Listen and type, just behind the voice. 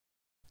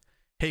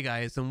Hey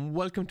guys, and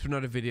welcome to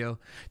another video.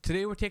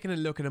 Today we're taking a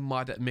look at a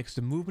mod that makes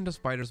the movement of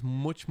spiders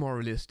much more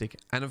realistic,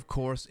 and of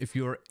course if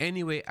you're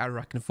anyway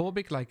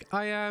arachnophobic like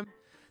I am,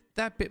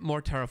 that bit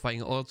more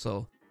terrifying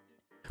also.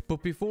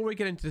 But before we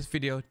get into this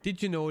video,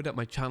 did you know that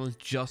my channel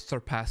just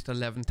surpassed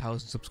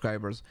 11,000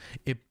 subscribers?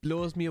 It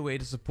blows me away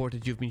the support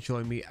that you've been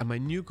showing me, and my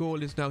new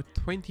goal is now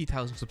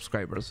 20,000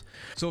 subscribers.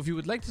 So if you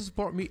would like to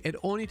support me, it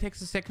only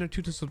takes a second or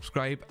two to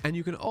subscribe, and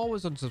you can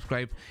always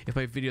unsubscribe if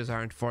my videos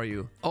aren't for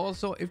you.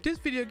 Also, if this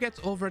video gets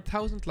over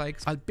 1,000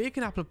 likes, I'll bake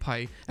an apple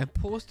pie and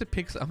post the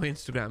pics on my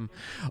Instagram.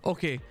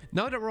 Okay,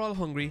 now that we're all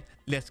hungry,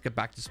 let's get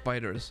back to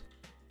spiders.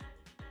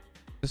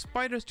 The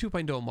Spiders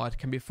 2.0 mod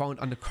can be found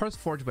on the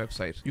CurseForge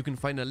website. You can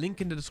find a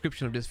link in the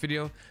description of this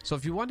video, so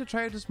if you want to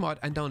try out this mod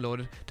and download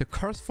it, the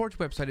CurseForge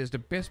website is the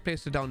best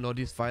place to download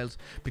these files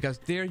because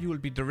there you will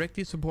be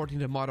directly supporting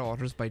the mod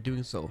authors by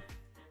doing so.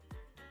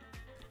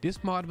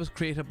 This mod was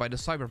created by the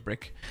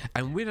Cyberbrick,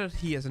 and with it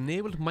he has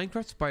enabled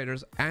Minecraft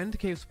spiders and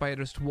cave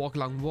spiders to walk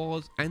along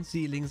walls and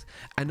ceilings,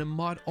 and the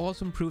mod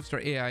also improves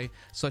their AI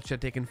such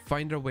that they can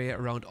find their way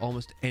around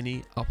almost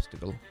any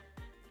obstacle.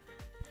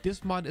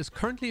 This mod is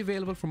currently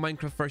available for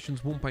Minecraft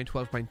versions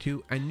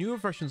 1.12.2 and newer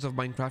versions of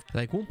Minecraft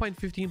like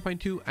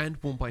 1.15.2 and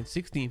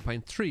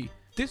 1.16.3.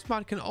 This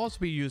mod can also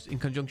be used in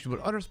conjunction with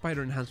other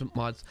spider enhancement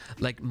mods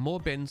like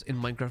Mobends in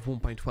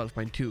Minecraft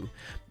 1.12.2,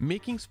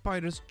 making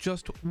spiders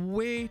just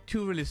way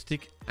too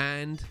realistic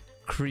and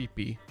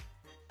creepy.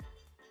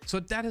 So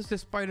that is the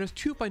Spiders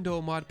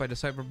 2.0 mod by the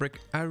Cyberbrick,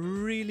 a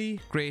really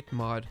great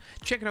mod.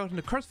 Check it out on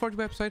the CurseForge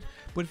website.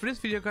 But for this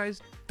video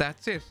guys,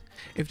 that's it.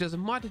 If there's a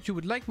mod that you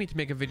would like me to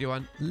make a video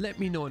on, let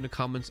me know in the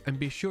comments and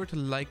be sure to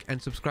like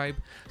and subscribe.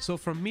 So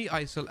from me,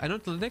 Ayesel, and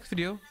until the next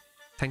video,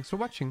 thanks for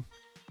watching.